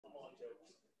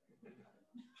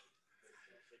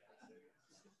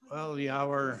Well, the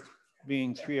hour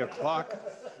being 3 o'clock.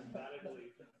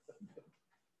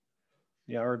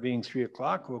 The hour being 3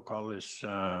 o'clock, we'll call this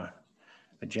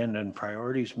agenda and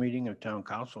priorities meeting of Town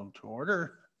Council to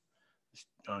order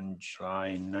on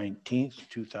July 19th,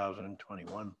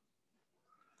 2021.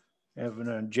 We have an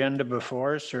agenda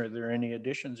before us. Are there any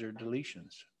additions or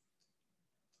deletions?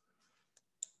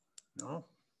 No?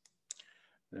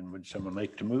 Then would someone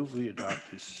like to move we adopt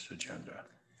this agenda?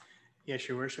 Yes,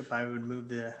 Your Worship, I would move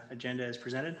the agenda as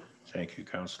presented. Thank you,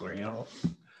 Councillor Hill.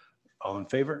 All in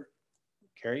favor?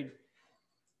 Carried.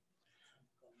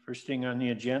 First thing on the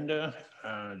agenda,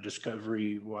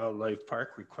 Discovery Wildlife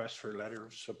Park request for letter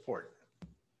of support.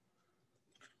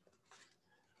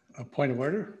 A point of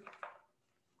order.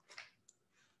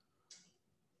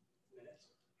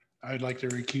 I'd like to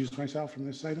recuse myself from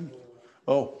this item.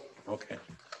 Oh, okay.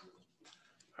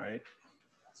 All right.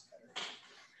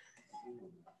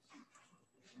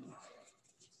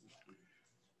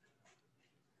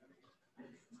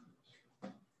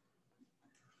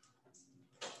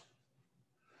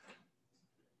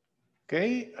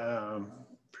 Okay,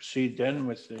 proceed then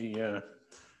with the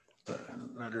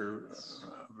letter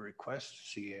of request,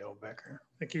 CAO Becker.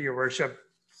 Thank you, Your Worship.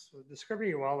 So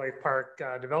Discovery Wildlife Park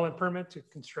development permit to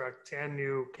construct 10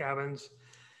 new cabins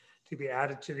to be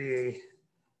added to the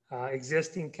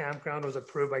existing campground was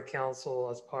approved by council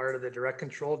as part of the direct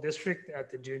control district at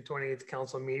the June 28th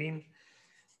council meeting.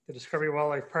 The Discovery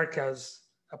Wildlife Park has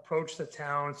approached the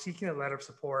town seeking a letter of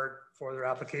support for their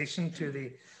application to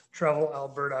the Travel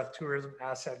Alberta Tourism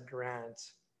Asset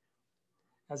Grant.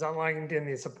 As outlined in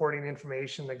the supporting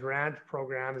information, the grant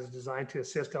program is designed to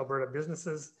assist Alberta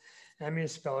businesses and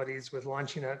municipalities with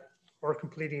launching or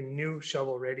completing new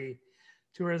shovel-ready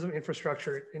tourism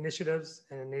infrastructure initiatives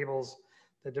and enables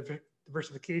the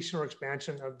diversification or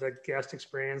expansion of the guest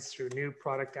experience through new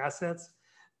product assets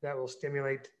that will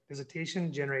stimulate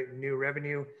visitation, generate new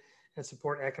revenue, and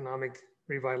support economic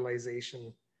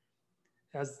revitalization.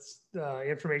 As the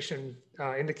information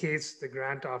indicates, the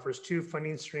grant offers two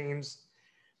funding streams,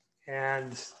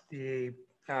 and the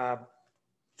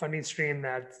funding stream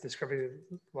that Discovery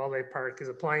Wildlife Park is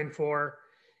applying for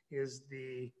is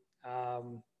the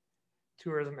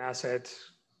tourism asset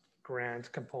grant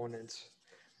component.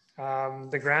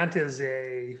 The grant is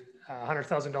a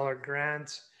 $100,000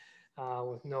 grant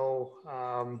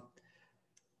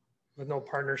with no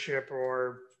partnership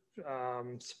or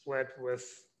split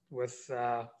with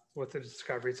the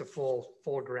Discovery. It's a full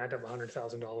grant of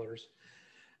 $100,000.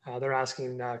 They're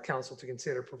asking council to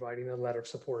consider providing a letter of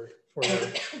support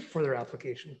for their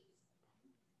application.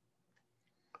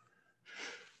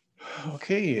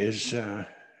 Okay, is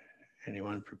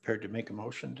anyone prepared to make a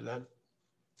motion to that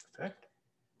effect?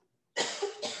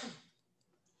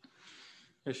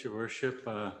 Yes, Your Worship.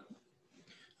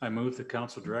 I move the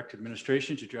council direct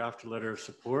administration to draft a letter of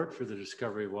support for the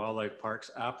Discovery Wildlife Park's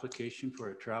application for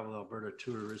a Travel Alberta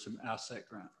Tourism Asset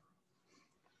Grant.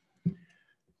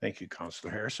 Thank you,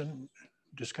 Councillor Harrison.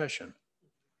 Discussion.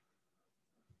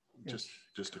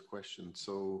 Just a question.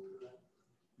 So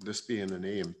this being an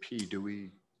AMP, do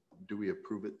we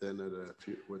approve it then at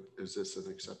what is this an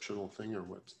exceptional thing or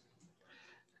what?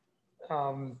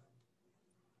 I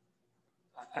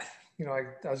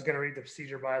was going to read the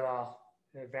procedure bylaw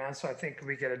in advance, so I think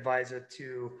we could advise it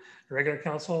to the regular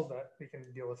council, but we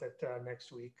can deal with it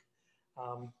next week.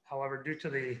 However, due to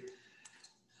the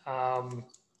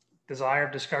desire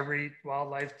of Discovery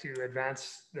Wildlife to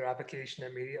advance their application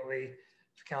immediately,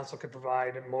 if council could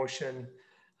provide a motion,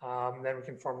 then we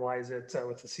can formalize it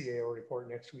with the CAO report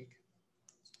next week.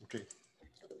 Okay,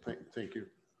 thank you.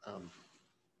 I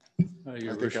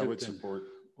Your think Worship, I would support.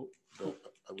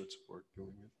 I would support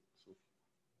doing it.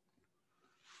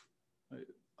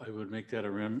 I would make that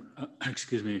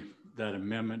that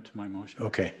amendment to my motion.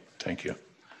 Okay, thank you.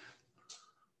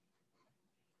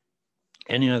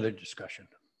 Any other discussion?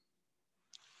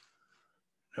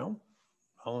 No?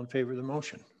 All in favor of the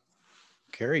motion?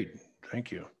 Carried.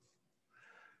 Thank you.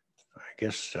 I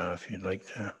guess if you'd like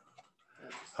to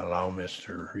allow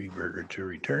Mr. Reberger to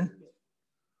return.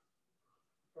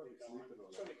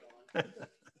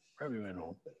 Probably went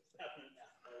home.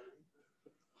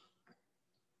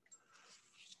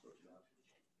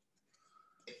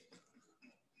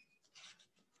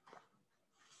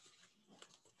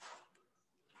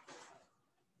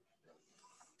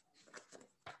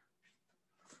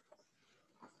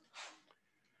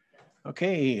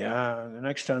 Okay, the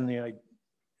next on the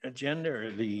agenda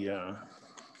are the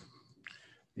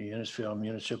Innisfail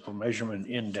Municipal Measurement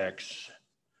Index.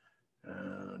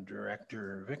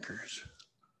 Director Vickers.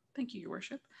 Thank you, Your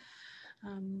Worship.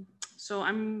 So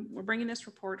we're bringing this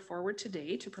report forward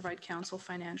today to provide council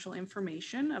financial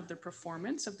information of the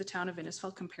performance of the town of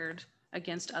Innisfail compared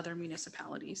against other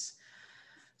municipalities.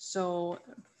 So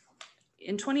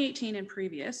in 2018 and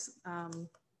previous,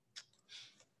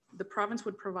 the province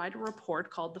would provide a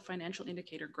report called the Financial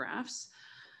Indicator Graphs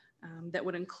that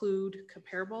would include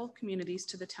comparable communities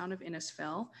to the town of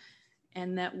Innisfail,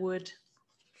 and that would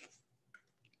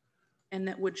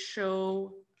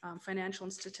show financial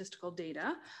and statistical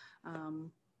data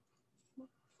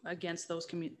against those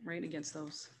against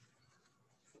those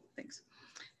things.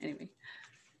 Anyway,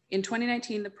 in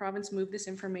 2019, the province moved this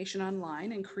information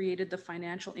online and created the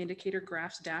Financial Indicator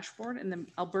Graphs Dashboard and the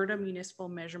Alberta Municipal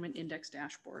Measurement Index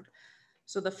Dashboard.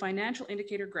 So the Financial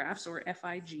Indicator Graphs, or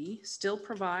FIG, still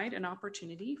provide an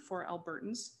opportunity for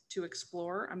Albertans to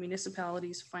explore a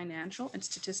municipality's financial and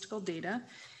statistical data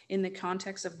in the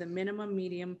context of the minimum,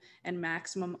 medium, and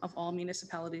maximum of all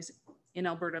municipalities in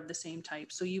Alberta of the same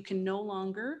type. So you can no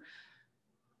longer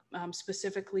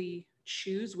specifically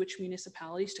choose which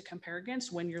municipalities to compare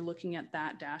against when you're looking at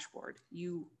that dashboard.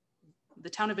 The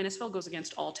town of Innisfail goes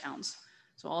against all towns,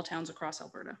 so all towns across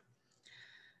Alberta.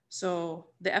 So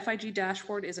the FIG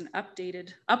dashboard is an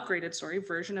upgraded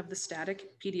version of the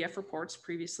static PDF reports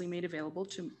previously made available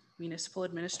to municipal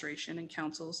administration and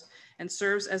councils, and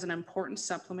serves as an important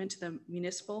supplement to the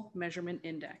Municipal Measurement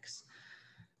Index.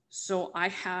 So I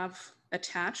have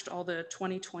attached all the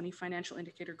 2020 financial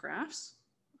indicator graphs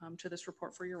to this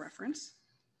report for your reference.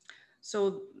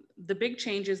 So the big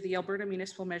change is the Alberta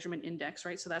Municipal Measurement Index,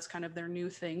 right? So that's kind of their new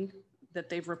thing that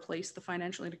they've replaced the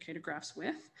financial indicator graphs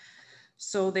with.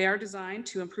 So they are designed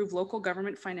to improve local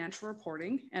government financial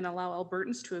reporting and allow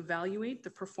Albertans to evaluate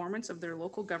the performance of their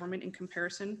local government in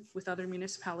comparison with other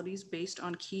municipalities based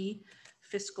on key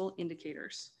fiscal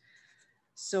indicators.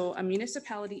 So a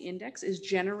municipality index is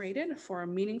generated for a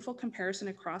meaningful comparison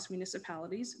across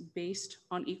municipalities based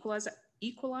on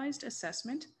equalized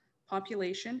assessment,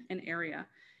 population, and area.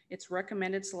 It's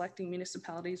recommended selecting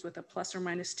municipalities with a plus or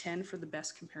minus 10 for the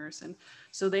best comparison.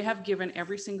 So they have given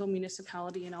every single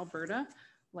municipality in Alberta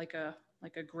like a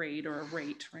grade or a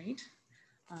rate, right?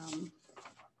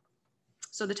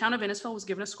 So the town of Innisfail was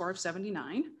given a score of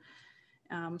 79.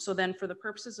 So then for the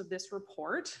purposes of this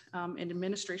report,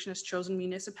 administration has chosen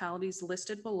municipalities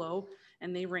listed below,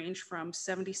 and they range from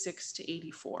 76 to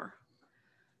 84.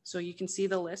 So you can see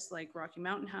the list, like Rocky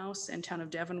Mountain House and Town of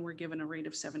Devon were given a rate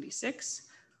of 76.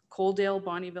 Coaldale,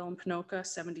 Bonnyville, and Ponoka,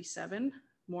 77.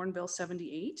 Morinville,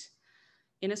 78.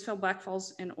 Innisfail, Black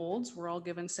Falls, and Olds were all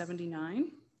given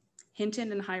 79.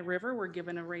 Hinton and High River were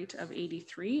given a rate of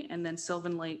 83, and then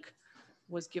Sylvan Lake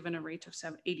was given a rate of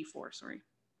 84, sorry.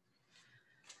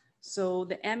 So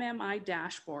the MMI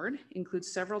dashboard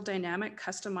includes several dynamic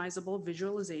customizable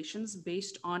visualizations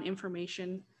based on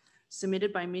information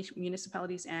submitted by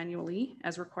municipalities annually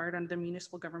as required under the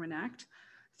Municipal Government Act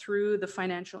through the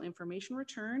financial information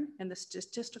return and the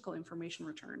statistical information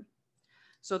return.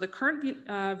 So the current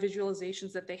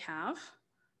visualizations that they have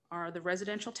are the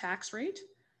residential tax rate,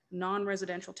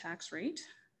 non-residential tax rate,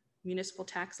 municipal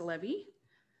tax levy,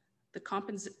 the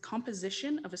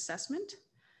composition of assessment,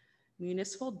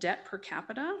 municipal debt per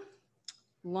capita,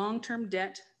 long-term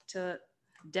debt to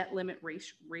debt limit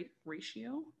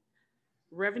ratio,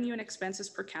 revenue and expenses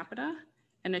per capita,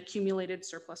 and accumulated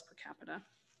surplus per capita.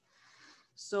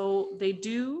 So they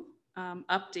do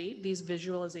update these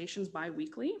visualizations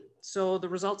bi-weekly. So the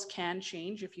results can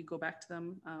change if you go back to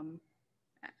them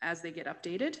as they get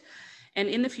updated. And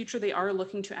in the future, they are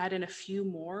looking to add in a few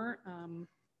more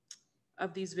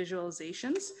of these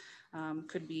visualizations.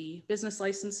 Could be business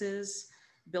licenses,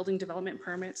 building development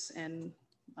permits, and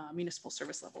municipal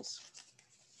service levels.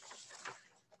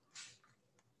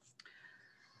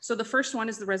 So the first one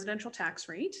is the residential tax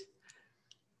rate.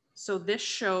 So this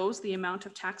shows the amount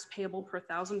of tax payable per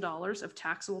 $1,000 of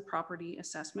taxable property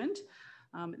assessment.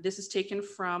 This is taken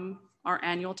from our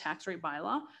annual tax rate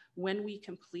bylaw. When we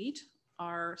complete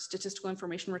our statistical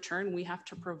information return, we have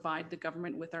to provide the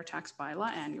government with our tax bylaw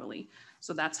annually.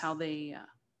 So that's how they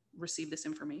receive this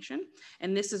information.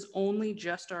 And this is only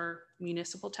just our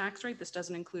municipal tax rate. This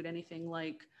doesn't include anything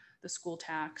like the school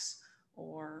tax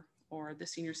or the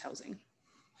seniors housing.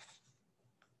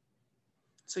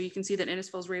 So you can see that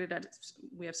Innisfail is rated at,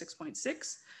 we have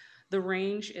 6.6. The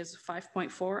range is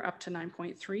 5.4 up to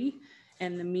 9.3,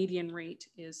 and the median rate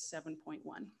is 7.1.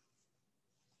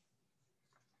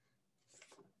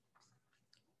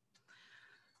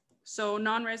 So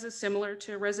non-res is similar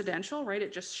to residential, right?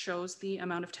 It just shows the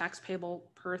amount of tax payable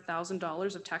per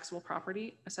 $1,000 of taxable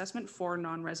property assessment for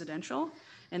non-residential.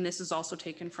 And this is also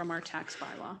taken from our tax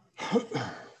bylaw.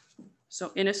 So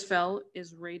Innisfail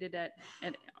is rated at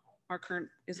our current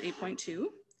is 8.2.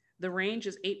 The range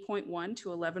is 8.1 to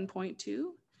 11.2,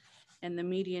 and the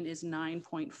median is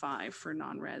 9.5 for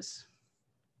non-res.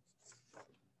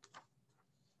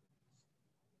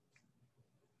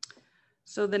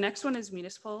 So the next one is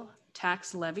municipal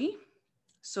tax levy.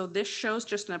 So this shows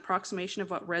just an approximation of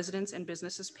what residents and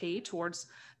businesses pay towards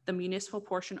the municipal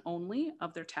portion only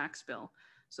of their tax bill.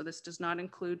 So this does not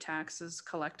include taxes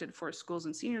collected for schools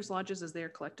and seniors lodges, as they are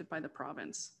collected by the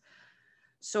province.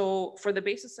 So for the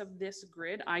basis of this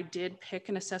grid, I did pick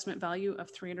an assessment value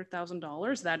of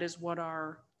 $300,000. That is what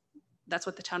that's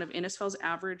what the town of Innisfail's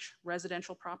average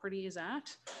residential property is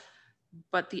at.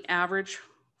 But the average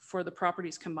for the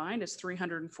properties combined is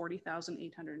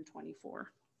 $340,824.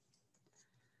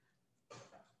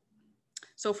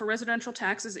 So for residential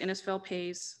taxes, Innisfail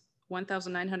pays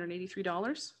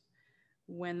 $1,983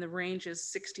 when the range is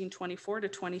 $1,624 to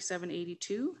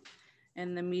 $2,782,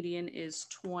 and the median is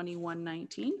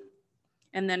 $2,119.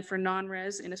 And then for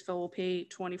non-res, Innisfail will pay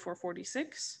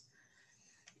 $2,446,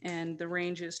 and the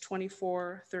range is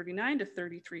 $2,439 to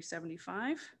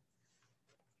 $3,375.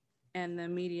 And the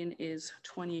median is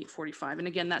 $2,845. And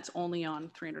again, that's only on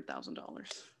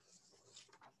 $300,000.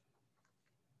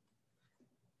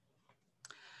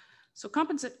 So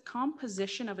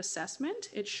composition of assessment,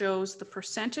 it shows the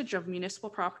percentage of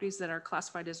municipal properties that are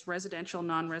classified as residential,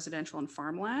 non-residential, and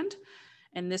farmland.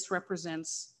 And this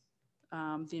represents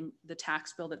the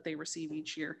tax bill that they receive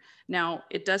each year. Now,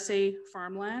 it does say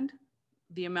farmland.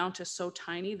 The amount is so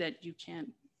tiny that you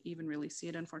can't even really see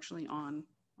it, unfortunately, on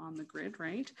the grid,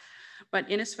 right? But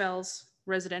Innisfail's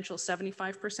residential is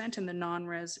 75% and the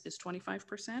non-res is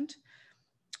 25%.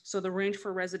 So the range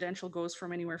for residential goes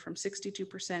from anywhere from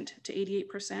 62% to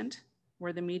 88%,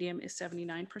 where the median is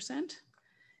 79%.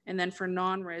 And then for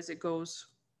non-res, it goes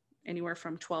anywhere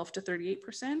from 12 to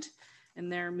 38%,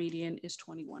 and their median is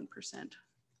 21%.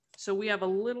 So we have a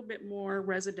little bit more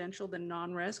residential than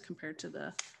non-res compared to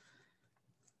the,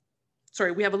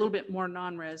 sorry, we have a little bit more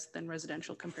non-res than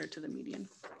residential compared to the median.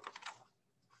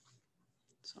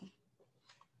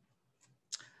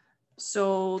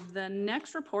 So the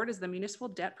next report is the municipal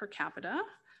debt per capita.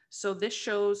 So this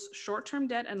shows short-term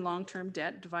debt and long-term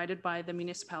debt divided by the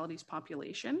municipality's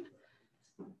population.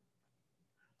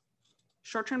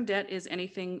 Short-term debt is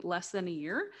anything less than a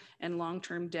year, and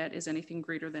long-term debt is anything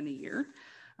greater than a year.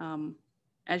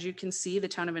 As you can see, the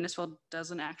town of Innisfail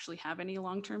doesn't actually have any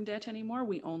long-term debt anymore.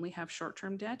 We only have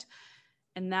short-term debt.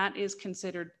 And that is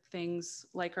considered things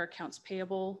like our accounts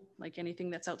payable, like anything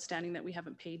that's outstanding that we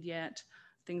haven't paid yet,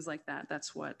 things like that.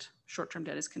 That's what short-term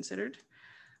debt is considered.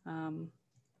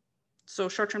 So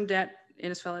short-term debt,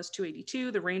 Innisfail has 282.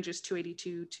 The range is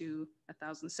 282 to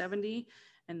 1,070,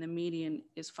 and the median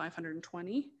is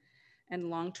 520. And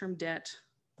long-term debt,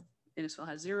 Innisfail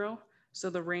has 0.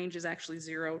 So the range is actually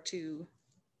 0 to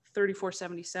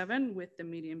 3,477, with the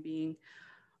median being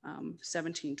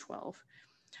 1,712.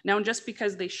 Now, just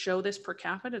because they show this per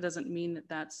capita doesn't mean that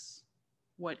that's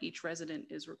what each resident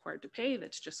is required to pay.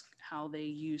 That's just how they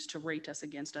use to rate us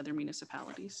against other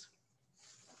municipalities.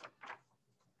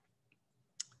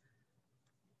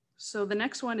 So the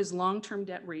next one is long-term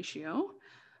debt ratio.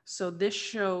 So this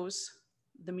shows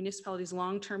the municipality's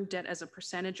long-term debt as a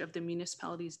percentage of the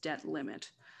municipality's debt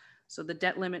limit. So the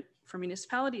debt limit for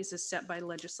municipalities is set by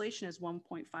legislation as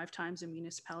 1.5 times a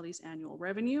municipality's annual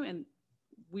revenue. And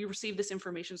we receive this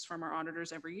information from our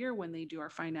auditors every year when they do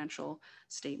our financial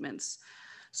statements.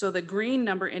 So the green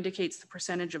number indicates the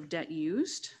percentage of debt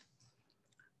used.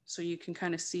 So you can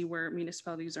kind of see where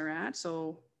municipalities are at.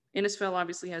 So Innisfail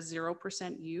obviously has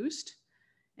 0% used,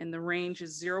 and the range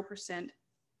is 0%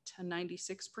 to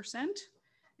 96%,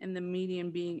 and the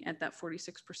median being at that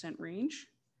 46% range.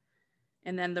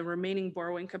 And then the remaining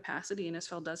borrowing capacity,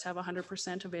 Innisfail does have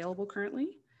 100% available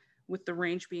currently, with the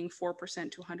range being 4%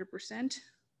 to 100%,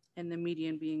 and the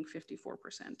median being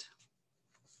 54%.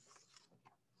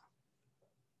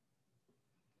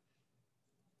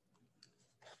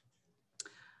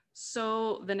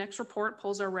 So the next report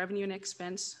pulls our revenue and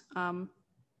expense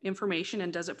information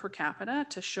and does it per capita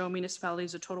to show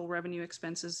municipalities the total revenue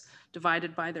expenses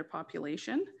divided by their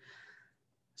population.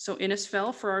 So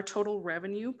Innisfail, for our total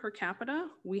revenue per capita,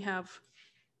 we have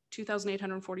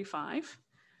 2,845,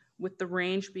 with the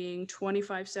range being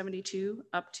 2,572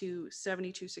 up to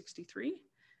 7,263,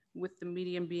 with the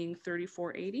median being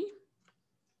 3,480.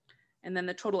 And then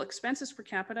the total expenses per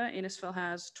capita, Innisfail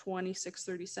has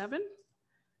 2,637,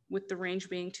 with the range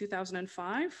being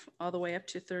 2005 all the way up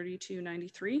to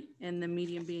 3293, and the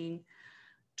median being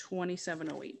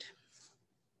 2708.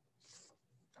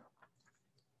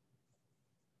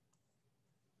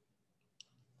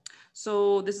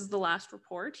 So this is the last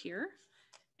report here.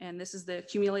 And this is the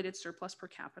accumulated surplus per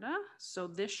capita. So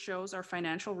this shows our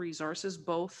financial resources,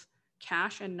 both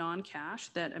cash and non-cash,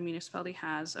 that a municipality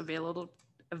has available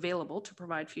to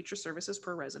provide future services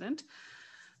per resident.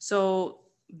 So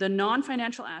the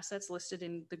non-financial assets listed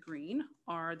in the green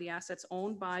are the assets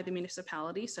owned by the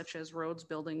municipality, such as roads,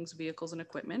 buildings, vehicles, and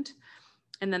equipment.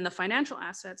 And then the financial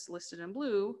assets listed in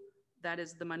blue, that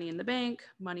is the money in the bank,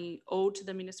 money owed to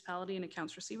the municipality in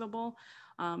accounts receivable,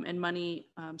 and money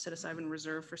set aside in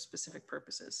reserve for specific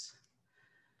purposes.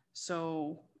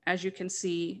 So as you can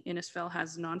see, Innisfail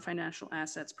has non-financial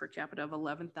assets per capita of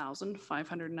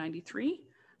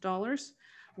 $11,593,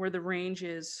 where the range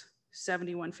is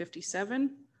 $71.57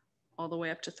 all the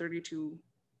way up to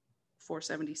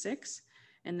 $32,476,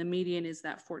 and the median is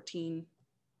that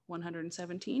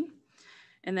 $14,117.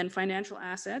 And then financial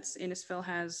assets, Innisfail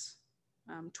has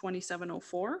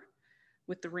 2704,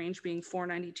 with the range being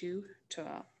 492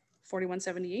 to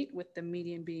 4178, with the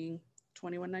median being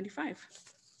 2195.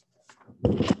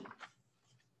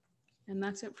 And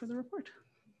that's it for the report.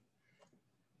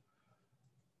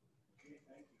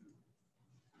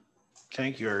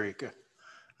 Thank you, Erica.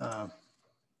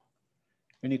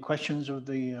 Any questions of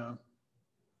the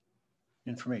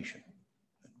information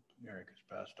that Eric has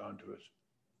passed on to us?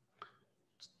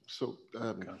 So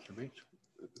Councillor Bates.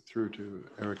 through to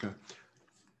Erica,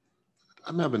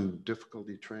 I'm having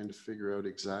difficulty trying to figure out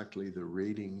exactly the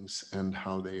ratings and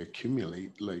how they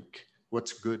accumulate, like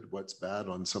what's good, what's bad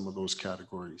on some of those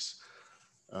categories.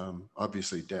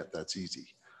 Obviously debt, that's easy.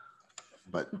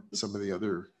 But some of the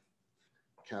other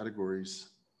categories,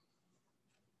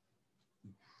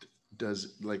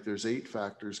 there's 8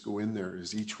 factors go in there.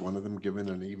 Is each one of them given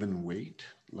an even weight?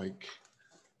 Like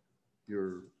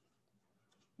your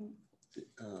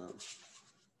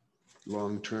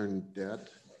long-term debt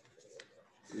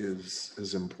is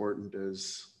as important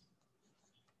as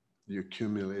the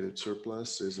accumulated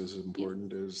surplus, is as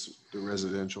important as the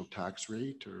residential tax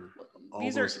rate, or all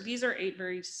These those? are 8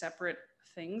 very separate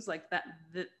things like that.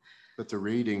 But the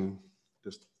rating,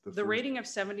 just the rating of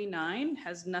 79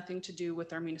 has nothing to do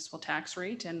with our municipal tax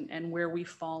rate and where we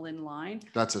fall in line.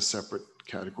 that's a separate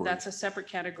category. That's a separate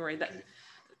category. That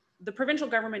the provincial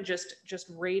government just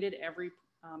rated every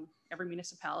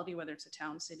municipality, whether it's a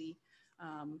town, city,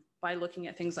 by looking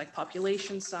at things like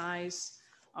population size,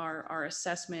 our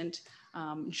assessment,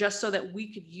 just so that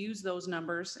we could use those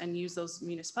numbers and use those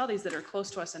municipalities that are close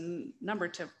to us in number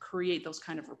to create those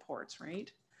kind of reports,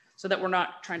 right? So that we're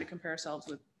not trying to compare ourselves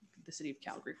with the city of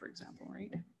Calgary, for example,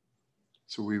 right?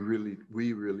 So we really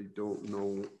don't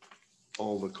know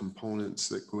all the components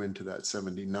that go into that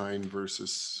 79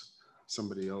 versus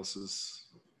somebody else's.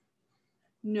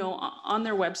 No, on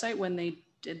their website, when they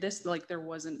did this, like there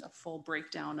wasn't a full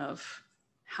breakdown of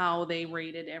how they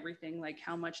rated everything, like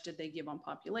how much did they give on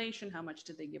population, how much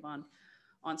did they give on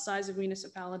size of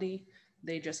municipality.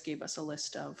 They just gave us a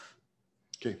list of.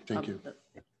 Okay, thank you.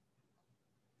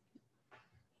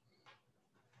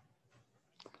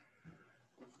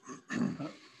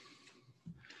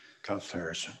 Councillor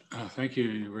Harrison. Thank you,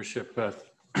 Your Worship.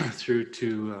 Through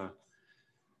to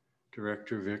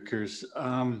Director Vickers.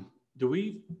 Do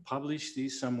we publish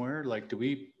these somewhere? Like, do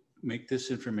we make this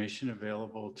information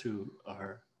available to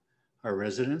our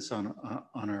residents on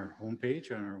our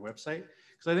homepage, on our website?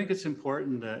 Because I think it's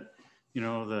important that, you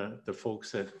know, the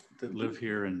folks that live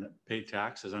here and pay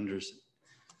taxes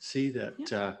see that,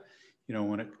 you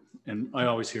know, and I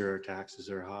always hear our taxes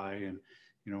are high and,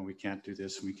 you know, we can't do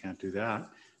this and we can't do that.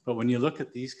 But when you look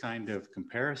at these kind of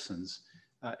comparisons,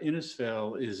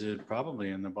 Innisfail is probably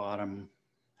in the bottom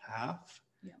half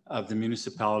of the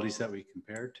municipalities that we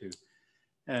compare to.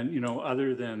 And, you know,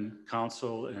 other than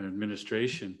council and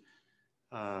administration,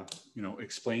 you know,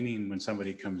 explaining when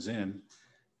somebody comes in,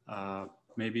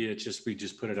 maybe we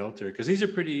just put it out there because these are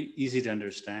pretty easy to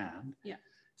understand. Yeah.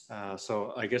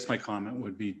 So I guess my comment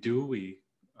would be, do we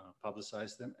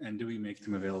publicize them and do we make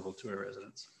them available to our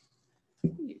residents?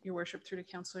 Your Worship, through to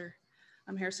Councillor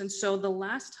Harrison. So the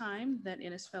last time that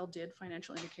Innisfail did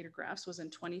financial indicator graphs was in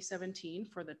 2017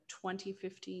 for the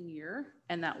 2015 year,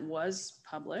 and that was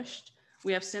published.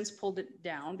 We have since pulled it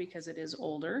down because it is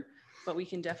older, but we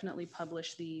can definitely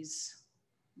publish these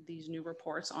new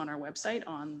reports on our website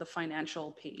on the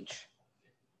financial page.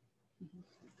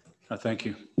 Thank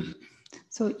you.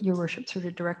 So, Your Worship, through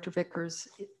to Director Vickers,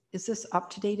 is this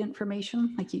up-to-date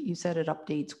information? Like you said, it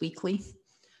updates weekly.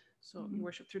 So, Your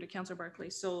Worship, through to Councillor Barclay.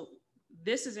 So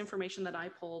this is information that I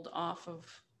pulled off of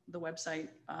the website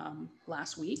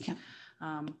last week.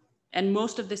 And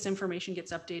most of this information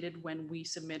gets updated when we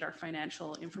submit our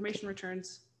financial information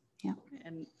returns Yeah.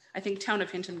 And I think Town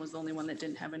of Hinton was the only one that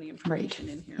didn't have any information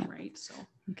in here, Yeah. right? So,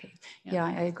 Okay. Yeah. Yeah,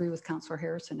 I agree with Councillor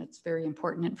Harrison. It's very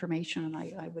important information, and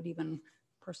I would even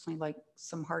personally like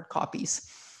some hard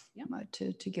copies Yeah.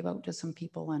 to give out to some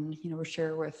people and, you know,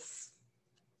 share with,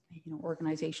 you know,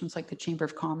 organizations like the Chamber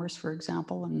of Commerce, for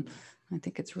example. And I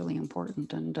think it's really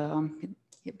important, and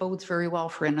it bodes very well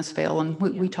for Innisfail. And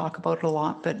we talk about it a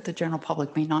lot, but the general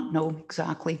public may not know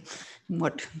exactly in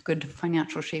what good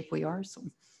financial shape we are. So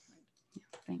yeah,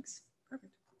 thanks.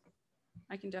 perfect.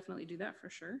 I can definitely do that for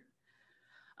sure.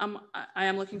 I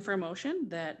am looking for a motion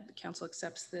that the council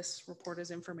accepts this report as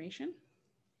information.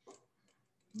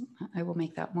 I will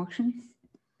make that motion.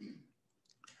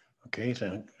 Okay,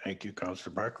 thank you,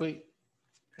 Councillor Barclay.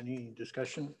 Any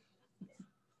discussion?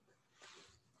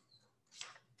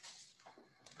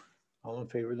 All in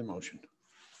favor of the motion?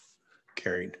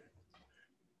 Carried.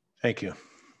 Thank you.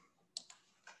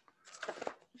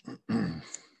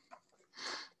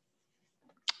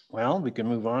 Well, we can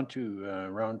move on to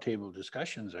roundtable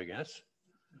discussions, I guess.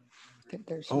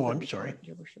 There's Oh, another I'm report, sorry.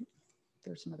 Your Worship.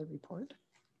 There's another report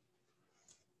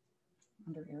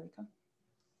under Erica.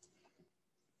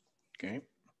 Okay,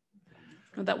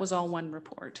 No, that was all one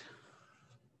report.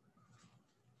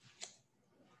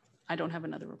 I don't have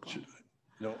another report.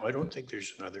 no, I don't think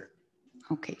there's another.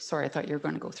 Okay, sorry, I thought you were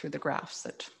going to go through the graphs.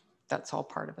 That's all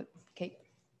part of it. Okay,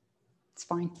 it's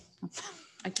fine.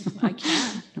 I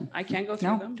can go through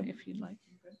No. them if you'd like.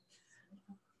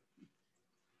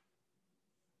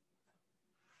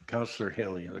 Councillor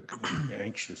Hill, you look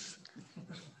anxious.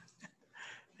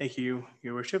 Thank you,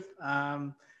 Your Worship.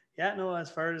 Yeah, no, as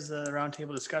far as the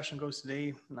roundtable discussion goes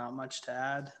today, not much to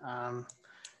add.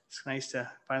 It's nice to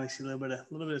finally see a little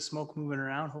bit of smoke moving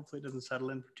around. Hopefully it doesn't settle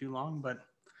in for too long, but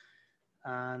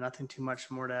nothing too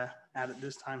much more to add at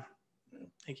this time.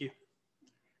 Thank you.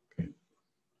 Okay.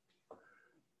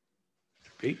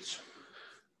 Bates?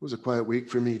 It was a quiet week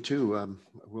for me too. I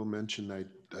will mention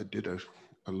I did a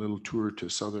little tour to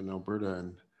southern Alberta,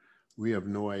 and we have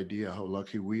no idea how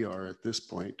lucky we are at this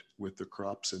point with the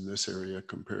crops in this area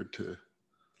compared to,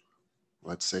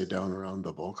 let's say, down around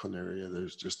the Vulcan area.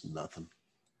 There's just nothing,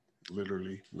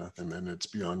 literally nothing, and it's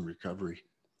beyond recovery.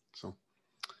 So,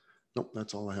 nope,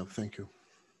 that's all I have. Thank you.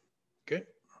 Okay.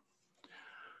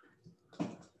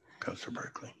 Councillor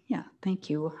Barclay. Yeah, thank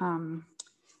you.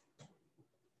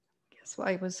 Guess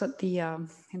I was at the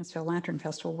Innisfail Lantern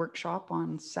Festival workshop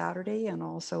on Saturday, and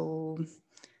also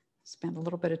spent a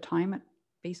little bit of time at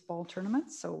baseball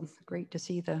tournaments. So great to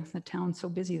see the town so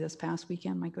busy this past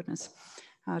weekend. My goodness.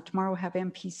 Tomorrow I have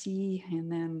MPC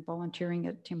and then volunteering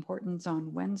at Tim Hortons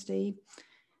on Wednesday.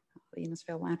 The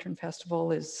Innisfail Lantern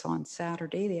Festival is on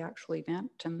Saturday, the actual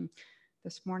event. And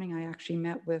this morning I actually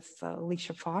met with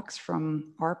Alicia Fox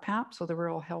from RPAP, so the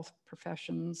Rural Health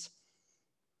Professions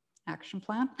Action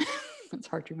Plan. It's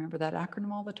hard to remember that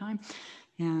acronym all the time.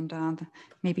 And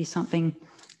maybe something,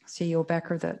 CEO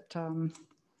Becker, that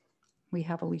we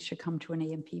have Alicia come to an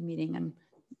AMP meeting, and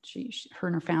her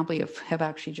and her family have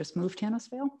actually just moved to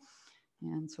Innisfail.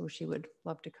 And so she would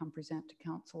love to come present to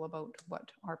council about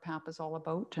what RPAP is all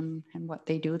about and what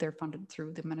they do. They're funded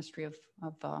through the Ministry of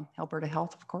Alberta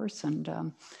Health, of course, and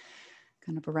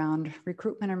kind of around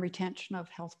recruitment and retention of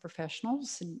health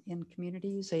professionals in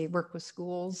communities. They work with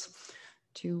schools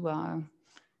to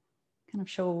kind of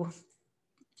show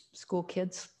school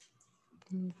kids,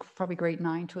 probably grade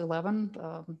 9 to 11,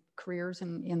 careers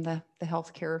in the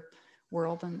healthcare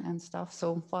world and stuff.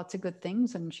 So lots of good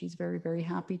things, and she's very, very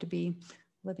happy to be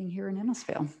living here in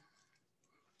Innisfail.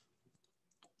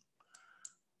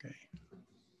 Okay.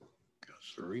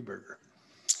 Councillor Reberger.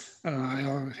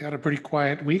 I had a pretty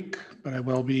quiet week, but I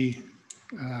will be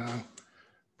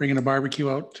bringing a barbecue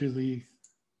out to the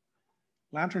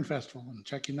Lantern Festival and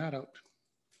checking that out.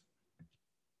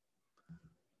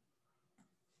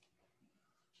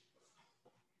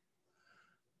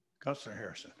 Councillor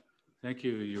Harrison. Thank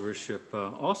you, Your Worship.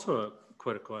 Also,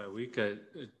 quite a quiet week. I'd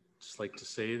just like to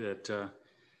say that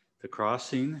the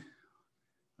crossing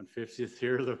on 50th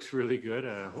here looks really good.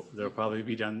 They'll probably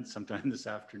be done sometime this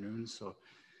afternoon, so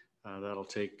that'll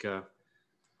take a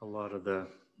lot of the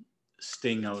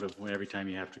sting out of every time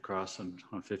you have to cross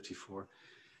on 54.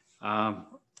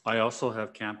 I also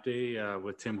have camp day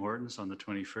with Tim Hortons on the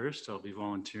 21st. I'll be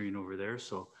volunteering over there,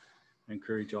 so I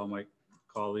encourage all my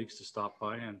colleagues to stop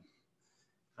by and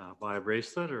buy a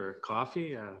bracelet or a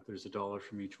coffee. There's $1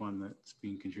 from each one that's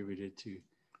being contributed to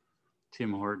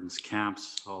Tim Hortons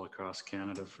camps all across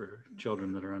Canada for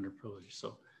children that are underprivileged.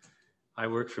 So I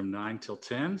work from 9 till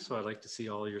 10, so I'd like to see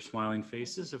all your smiling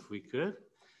faces if we could.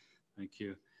 Thank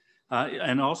you.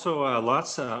 And also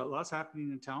lots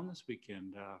happening in town this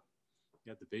weekend. we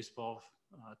had the baseball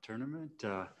tournament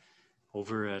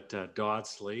over at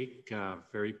Dodds Lake.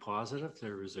 Very positive.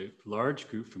 There was a large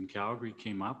group from Calgary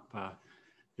came up.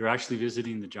 They're actually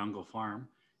visiting the Jungle Farm,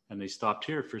 and they stopped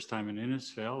here first time in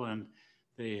Innisfail, and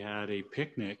they had a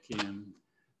picnic in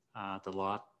the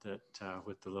lot that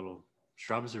with the little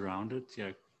shrubs around it.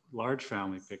 Yeah, large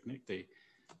family picnic. They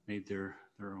made their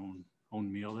own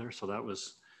meal there, so that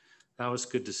was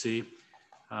good to see.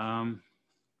 And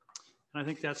I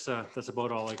think that's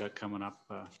about all I got coming up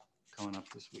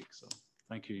this week. So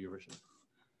thank you, Your Worship.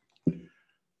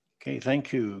 Okay,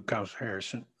 thank you, Councillor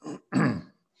Harrison.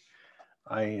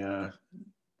 I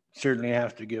certainly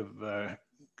have to give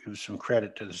some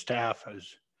credit to the staff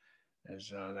as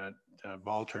that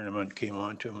ball tournament came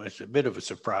on to them. It's a bit of a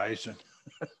surprise.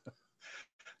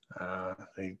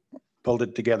 They pulled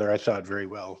it together, I thought, very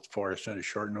well for us at a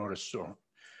short notice. So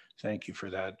thank you for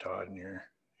that, Todd, and your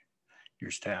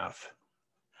staff.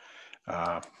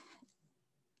 I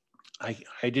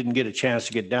didn't get a chance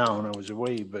to get down. I was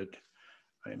away, but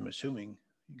I'm assuming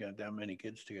you got that many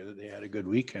kids together. They had a good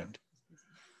weekend.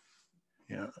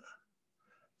 Yeah,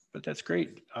 but that's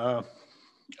great. I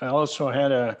also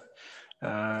had a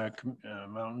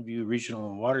Mountain View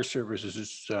Regional Water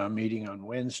Services meeting on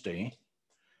Wednesday,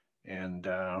 and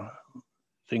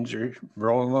things are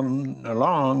rolling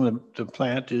along. The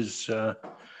plant is,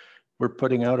 we're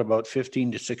putting out about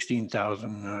 15 to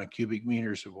 16,000 cubic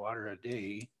meters of water a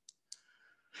day.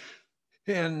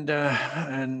 And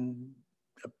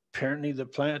apparently the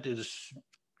plant is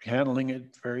handling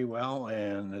it very well.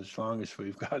 And as long as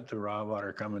we've got the raw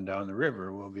water coming down the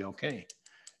river, we'll be okay.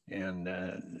 And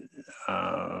the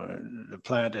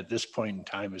plant at this point in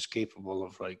time is capable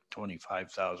of like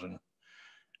 25,000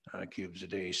 cubes a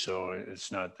day. So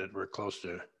it's not that we're close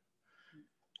to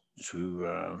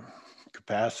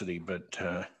capacity, but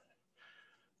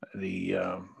the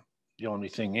only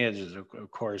thing is of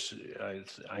course,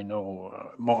 I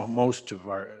know most of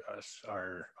us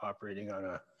are operating on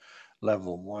a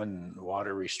level 1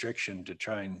 water restriction to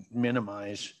try and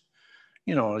minimize,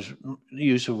 the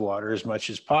use of water as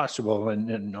much as possible,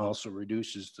 and also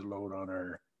reduces the load on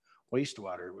our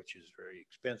wastewater, which is very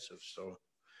expensive. So,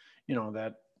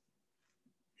 that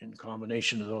in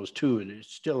combination of those two, it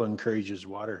still encourages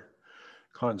water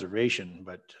conservation,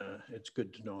 but it's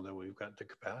good to know that we've got the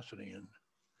capacity, and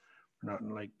we're not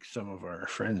like some of our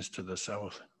friends to the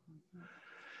south.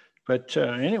 But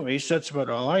anyways, that's about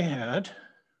all I had.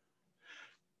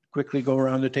 Quickly go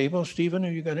around the table. Stephen,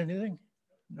 have you got anything?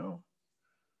 No?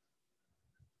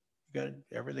 You got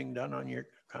everything done on your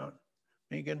account?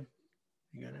 Megan,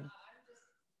 you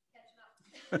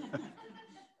got it?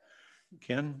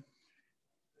 Ken,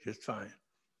 just fine.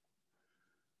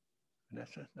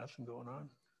 Vanessa, nothing going on?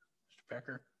 Mr.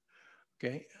 Becker?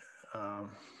 Okay.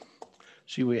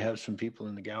 See, we have some people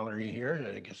in the gallery here.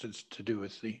 I guess it's to do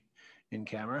with the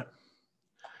in-camera.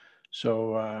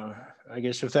 So I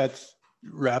guess if that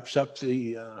wraps up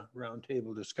the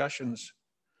roundtable discussions,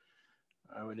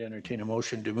 I would entertain a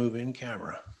motion to move in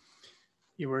camera.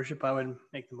 Your Worship, I would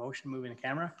make the motion to move in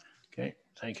camera. Okay,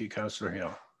 thank you, Councillor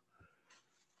Hill.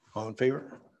 All in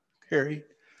favor? Carried.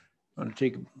 Want to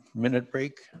take a minute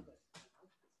break? Yeah,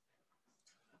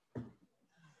 I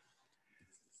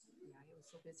was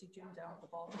so busy, Jim, down at the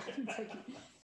ball.